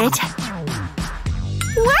try it.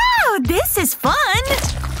 Wow, this is fun!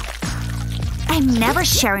 I'm never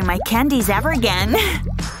sharing my candies ever again.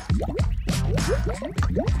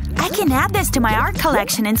 I can add this to my art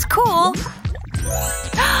collection in school.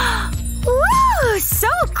 Woo! So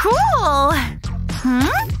cool!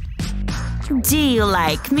 Do you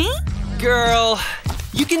like me? Girl,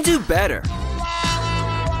 you can do better.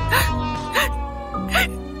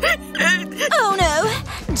 Oh no!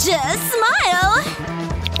 Just smile!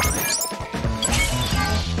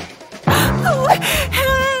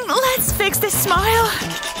 Let's fix this smile.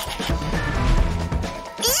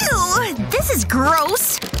 Ew! This is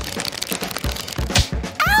gross!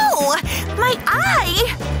 Ow! My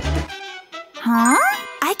eye! Huh?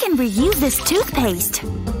 I can reuse this toothpaste.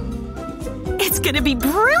 It's gonna be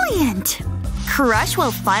brilliant! Crush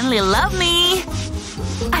will finally love me!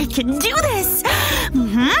 I can do this!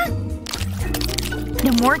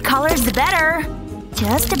 The more colors, the better.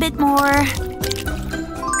 Just a bit more.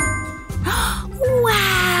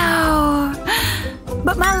 Wow!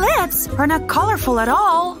 But my lips are not colorful at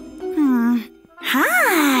all.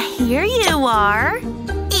 Here you are.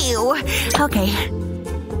 Ew. Okay.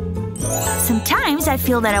 Sometimes I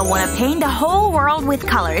feel that I want to paint the whole world with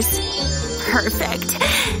colors. Perfect.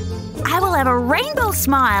 I will have a rainbow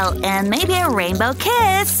smile and maybe a rainbow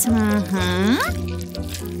kiss.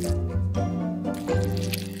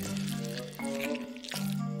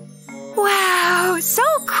 Wow, so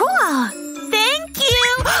cool! Thank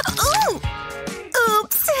you! Ooh!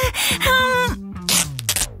 Oops!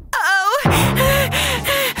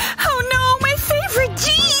 Oh no, my favorite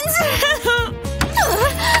jeans!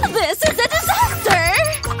 This is a disaster!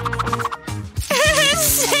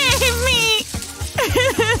 Save me!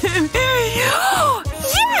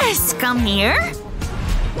 Yes! Come here.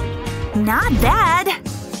 Not bad.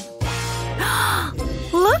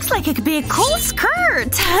 Looks looks like it could be a cool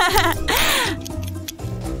skirt!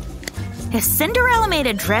 If Cinderella made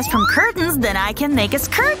a dress from curtains, then I can make a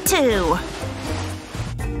skirt too!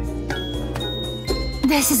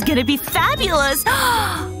 This is gonna be fabulous!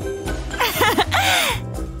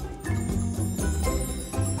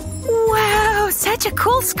 Wow, such a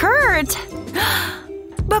cool skirt!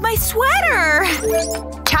 But my sweater!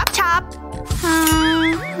 Chop chop!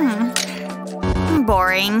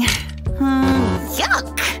 Boring.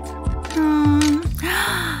 Yuck!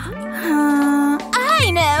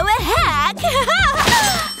 I know a hack!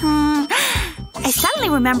 I suddenly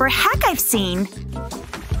remember a hack I've seen.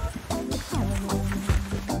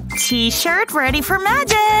 T-shirt ready for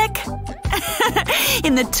magic!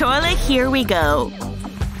 In the toilet, here we go.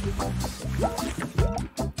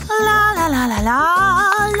 La la la la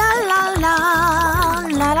la la la la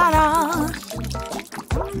la la la.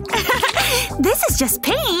 This is just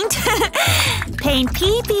paint! Paint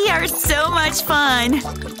pee-pee are so much fun!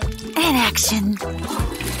 And action!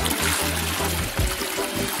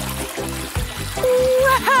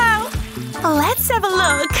 Wow! Let's have a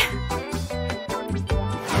look!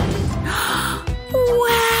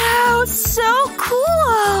 Wow! So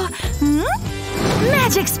cool!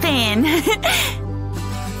 Magic spin!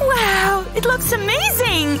 Wow! It looks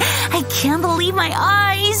amazing! I can't believe my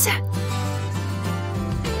eyes!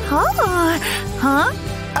 Oh! Huh?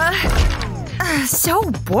 So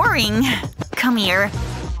boring. Come here.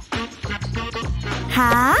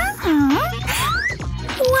 Huh?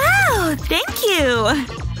 Wow! Thank you!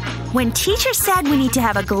 When teacher said we need to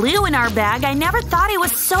have a glue in our bag, I never thought it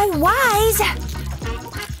was so wise!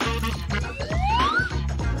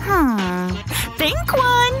 Think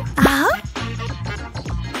one!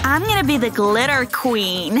 I'm gonna be the glitter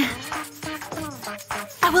queen.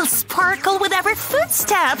 I will sparkle with every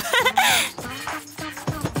footstep!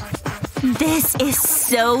 This is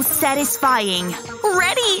so satisfying!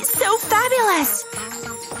 Ready! So fabulous!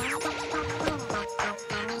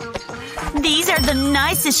 These are the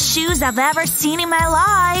nicest shoes I've ever seen in my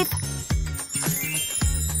life!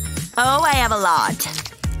 Oh, I have a lot.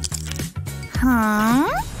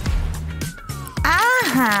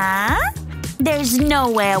 There's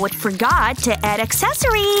no way I would forgot to add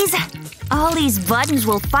accessories! All these buttons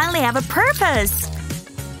will finally have a purpose!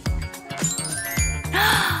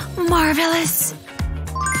 Marvelous!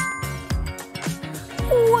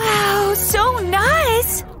 Wow, so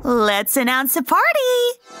nice! Let's announce a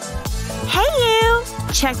party! Hey you!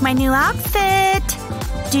 Check my new outfit!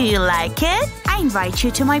 Do you like it? I invite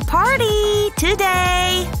you to my party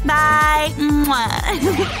today! Bye!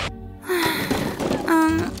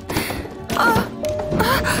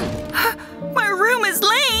 My room is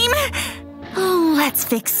lame! Let's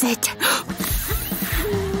fix it.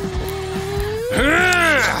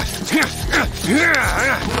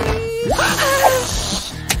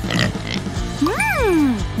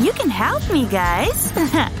 You can help me, guys.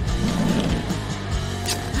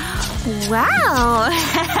 Wow!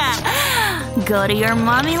 Go to your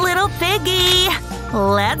mommy, little piggy.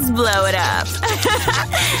 Let's blow it up.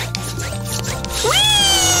 Whee!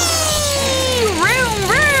 Room!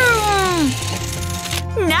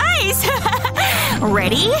 Nice!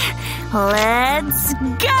 Ready? Let's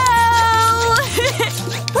go!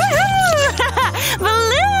 Woohoo!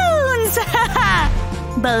 Balloons!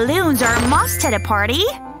 Balloons are a must at a party.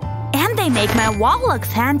 And they make my wall look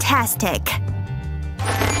fantastic.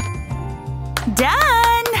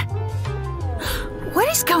 Done! What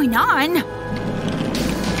is going on?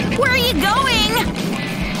 Where are you going?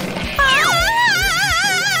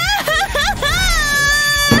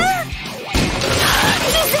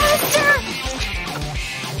 Disaster!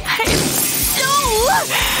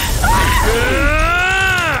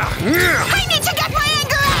 I need to get my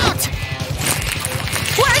anger out!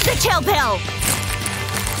 Where's the chill pill?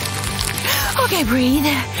 Okay, breathe.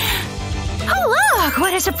 Oh, look!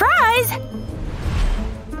 What a surprise!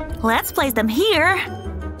 Let's place them here.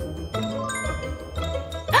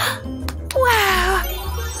 Wow!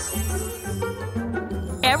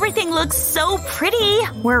 Everything looks so pretty!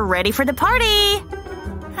 We're ready for the party!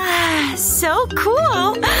 So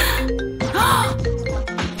cool!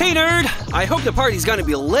 Hey, nerd! I hope the party's gonna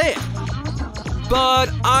be lit.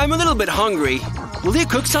 But I'm a little bit hungry. Will you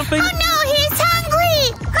cook something? Oh no, he's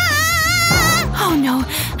hungry! Ah! Oh no,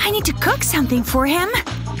 I need to cook something for him.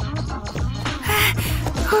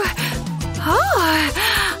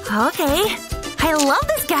 Oh, okay. I love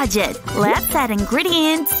this gadget. Let's add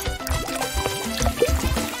ingredients.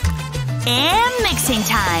 And mixing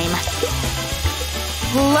time.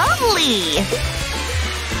 Lovely!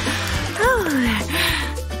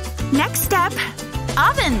 Next step,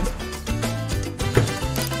 oven.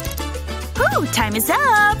 Whew, time is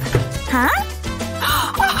up. Huh?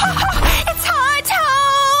 It's hot!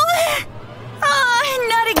 Oh,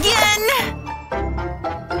 not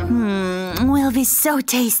again! Will be so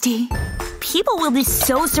tasty. People will be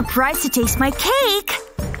so surprised to taste my cake.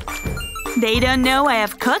 They don't know I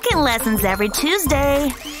have cooking lessons every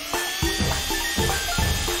Tuesday.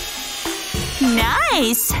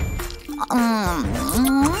 Nice!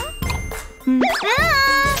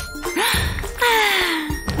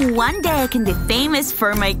 One day I can be famous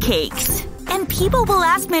for my cakes. And people will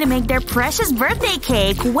ask me to make their precious birthday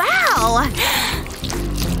cake. Wow!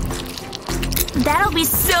 That'll be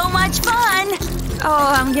so much fun!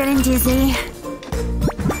 Oh, I'm getting dizzy.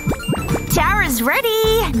 Tara's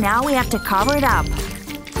ready! Now we have to cover it up.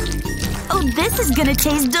 Oh, this is gonna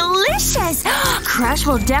taste delicious! Crush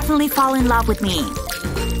will definitely fall in love with me.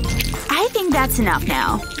 I think that's enough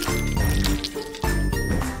now.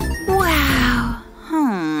 Wow.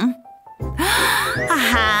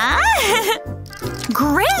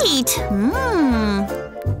 Great!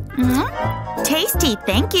 Tasty,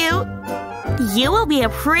 thank you. You will be a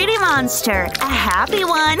pretty monster. A happy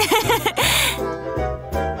one.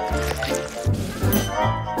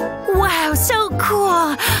 Wow, so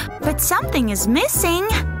cool. But something is missing.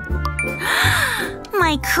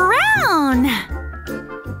 My crown!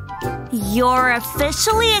 You're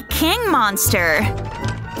officially a king monster.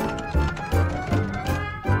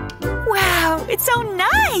 Wow, it's so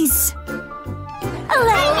nice!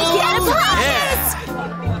 Let me get a prize!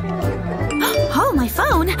 Oh, my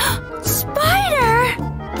phone! Spider!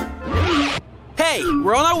 Hey,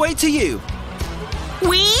 we're on our way to you.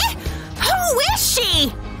 We? Who is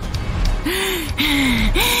she?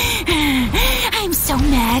 I'm so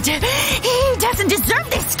mad. He doesn't deserve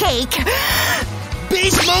this cake.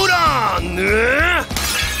 Beast mode on!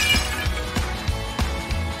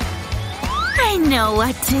 I know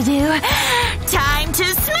what to do. Time to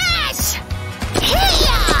smash!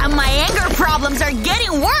 Hiya! My anger problems are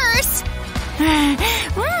getting worse.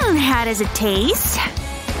 How does it taste?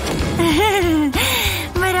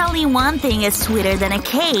 But only one thing is sweeter than a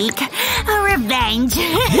cake. Revenge.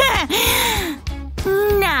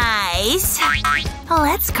 Nice.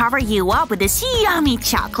 Let's cover you up with this yummy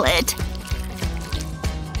chocolate.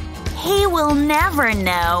 He will never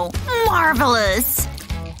know. Marvelous.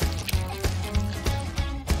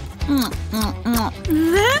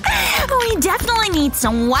 We definitely need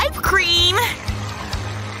some whipped cream.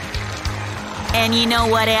 And you know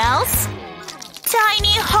what else?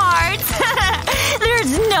 Tiny hearts!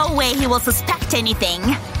 There's no way he will suspect anything.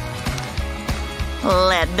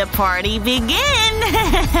 Let the party begin!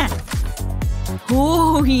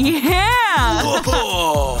 Oh, yeah!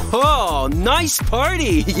 Whoa! Oh, nice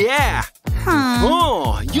party! Yeah!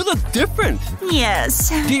 Oh, you look different. Yes.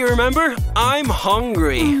 Do you remember? I'm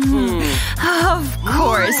hungry. Of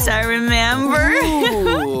course I remember.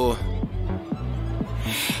 Ooh.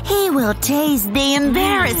 He will taste the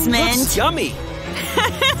embarrassment. Looks yummy.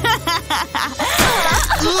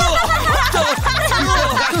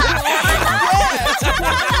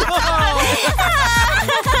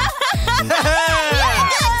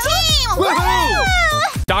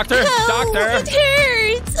 Doctor! Doctor! It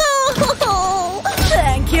hurts! Oh.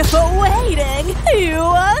 Thank you for waiting. You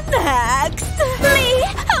are next. Me?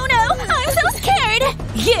 Oh no, I'm so scared.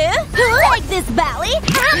 You? Like this belly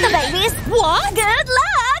and the babies. What? Good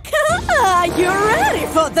luck! Are you ready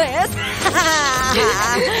for this?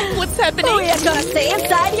 What's happening? We are gonna stay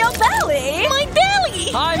inside your belly. My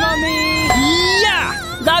belly! Hi, Mommy!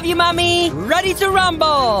 Yeah! Love you, Mommy! Ready to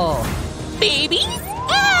rumble! Babies?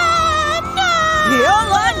 Your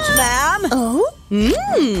lunch, ma'am. Oh?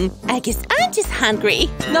 I guess I'm just hungry.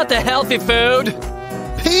 Not the healthy food!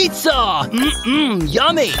 Pizza!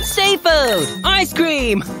 Yummy! Seafood! Ice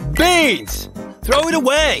cream! Beans! Throw it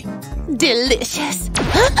away! Delicious.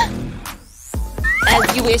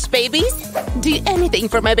 As you wish, babies. Do anything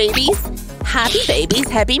for my babies. Happy babies,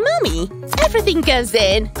 happy mommy. Everything goes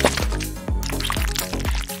in.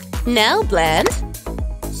 Now blend.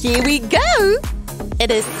 Here we go.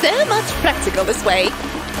 It is so much practical this way.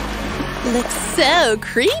 Looks so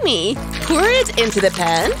creamy. Pour it into the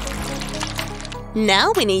pan.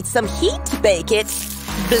 Now we need some heat to bake it.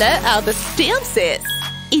 Blow out the steam sis.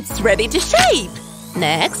 It's ready to shape.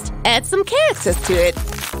 Next, add some characters to it.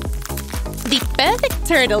 The perfect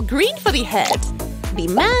turtle green for the head. The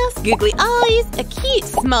mask, googly eyes, a cute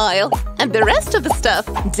smile, and the rest of the stuff.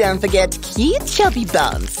 Don't forget cute chubby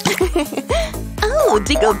buns. Oh,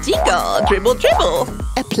 jiggle jiggle, dribble dribble.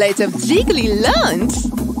 A plate of jiggly lunch.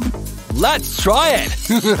 Let's try it!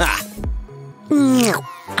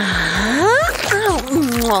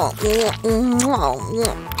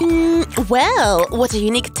 Well, what a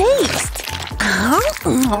unique taste.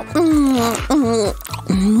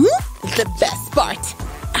 The best part.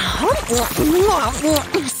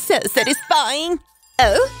 So satisfying.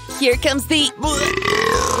 Oh, here comes the...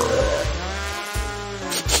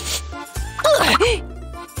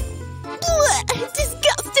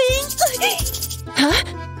 Disgusting! Huh?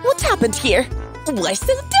 What happened here? Why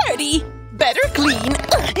so dirty? Better clean.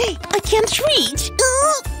 I can't reach.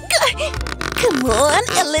 Come on,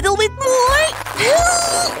 a little bit more.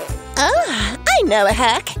 Ah, I know a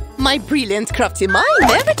hack. My brilliant crafty mind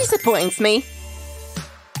never disappoints me.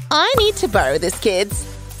 I need to borrow this, kids.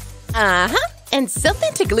 And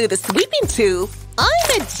something to glue the sweeping to.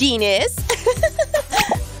 I'm a genius.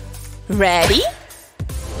 Ready?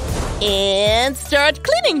 And start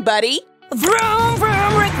cleaning, buddy. Vroom,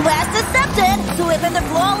 vroom, request accepted! Sweeping the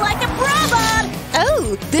floor like a robot!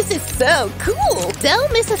 Oh, this is so cool!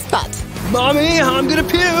 Don't miss a spot. Mommy, I'm gonna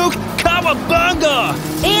puke! Cowabunga!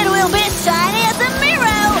 It will be shiny as a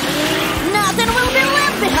mirror! Nothing will be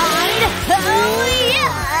left behind! Oh,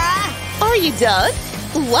 yeah! Are you done?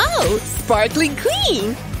 Wow, sparkling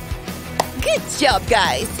clean! Good job,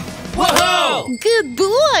 guys! Whoa! Good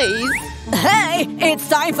boys! Hey, it's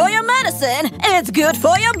time for your medicine! It's good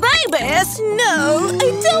for your babies! No,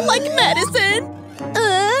 I don't like medicine!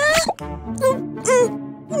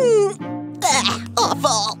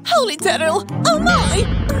 Awful! Holy turtle! Oh my!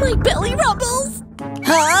 My belly rumbles!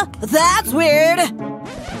 Huh? That's weird!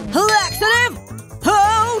 Laxative!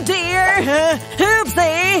 Oh dear!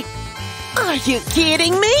 Oopsie! Are you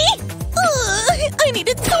kidding me? I need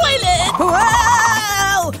a toilet!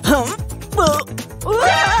 Whoa!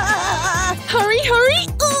 Hurry, hurry!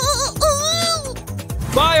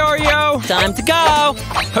 Bye, Oreo. Time to go.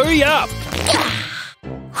 Hurry up.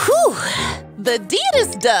 Whew! The deed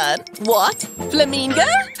is done. What? Flamingo?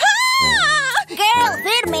 Ah! Girl,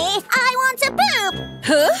 feed me. I want to poop.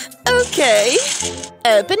 Huh? Okay.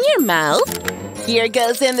 Open your mouth. Here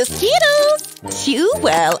goes in the Skittles. Chew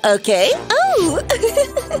well, okay? Oh!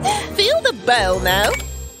 Fill the bowl now.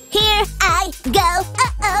 Here I go.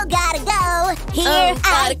 Uh-oh, gotta go. Here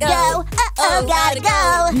I go. Uh-oh, gotta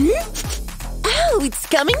go. Oh, it's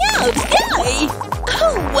coming out! Yay!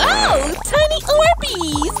 Oh, wow! Tiny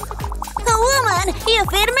Orbeez! Woman, you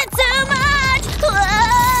feed me too much.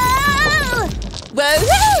 Whoa!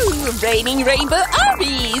 Whoa! Raining rainbow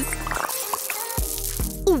Orbeez!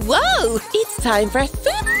 Whoa! It's time for a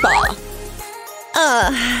food spa!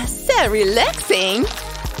 So relaxing!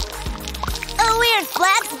 A weird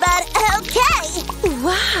flex, but okay.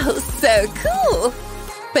 Wow, so cool!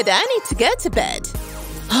 But I need to go to bed.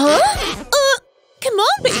 Huh? Come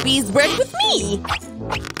on, babies, work with me!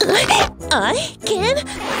 I can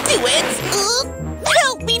do it!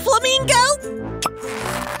 Help me, Flamingo!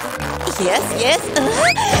 Yes.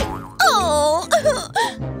 Oh!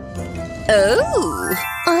 Oh!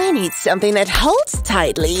 I need something that holds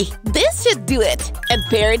tightly. This should do it. And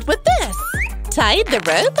pair it with this. Tie the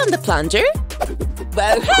rope on the plunger.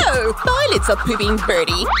 Whoa-ho! Bye, little pooping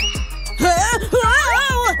birdie.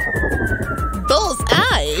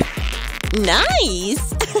 Bullseye!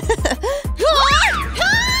 Nice!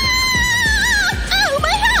 Oh,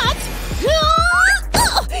 my hat!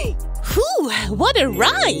 Whew, what a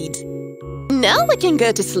ride! Now we can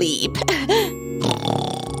go to sleep.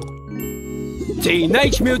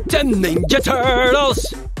 Teenage Mutant Ninja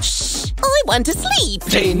Turtles. Shh! I want to sleep.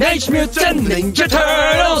 Teenage Mutant Ninja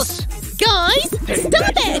Turtles. Guys,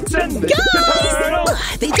 stop it!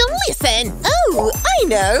 Guys! They don't listen. Oh, I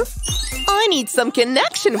know. I need some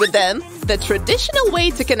connection with them. The traditional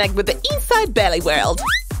way to connect with the inside belly world.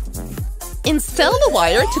 Install the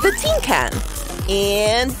wire to the tin can.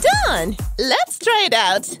 And done! Let's try it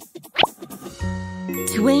out.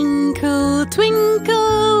 Twinkle,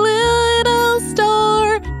 twinkle, little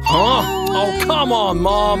star. Huh? Oh, come on,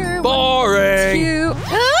 Mom. Boring.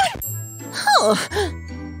 Huh?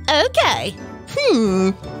 Okay.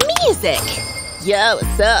 Music. Yo,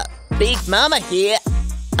 what's up? Big Mama here.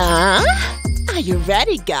 Are you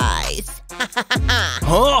ready, guys?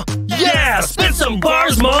 Huh? Yeah! Spit some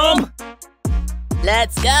bars, Mom!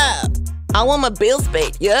 Let's go. I want my bills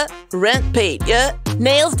paid, yeah? Rent paid, yeah?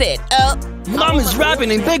 Nails did, oh. Mom is rapping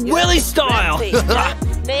in Big Willie style! Nails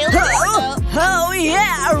did, oh. Oh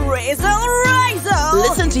yeah, razor, razor!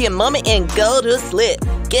 Listen to your mommy and go to sleep.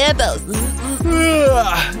 Get those.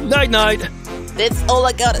 Night-night. That's all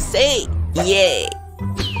I gotta say. Yay.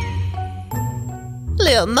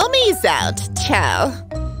 Little mommy is out. Ciao.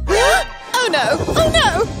 Oh no! Oh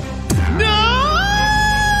no!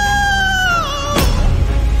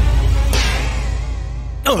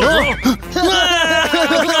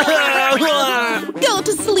 Go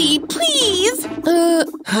to sleep, please.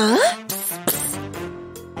 Huh?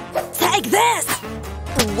 Take this!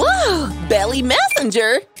 Whoa! Belly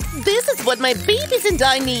messenger! This is what my babies and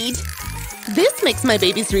I need. This makes my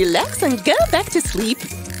babies relax and go back to sleep.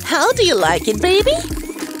 How do you like it, baby?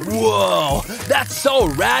 Whoa, that's so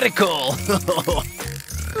radical.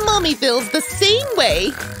 Mommy feels the same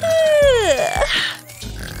way.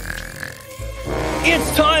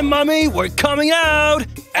 It's time, Mommy. We're coming out.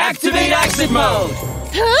 Activate exit mode.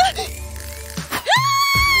 Huh?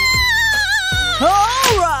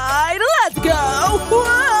 All right, let's go.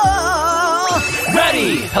 Whoa!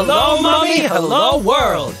 Ready. Hello, Mommy. Hello,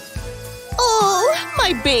 world. Oh,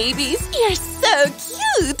 my babies, you're so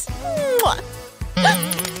cute. Mwah.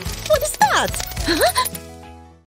 What is that? Huh?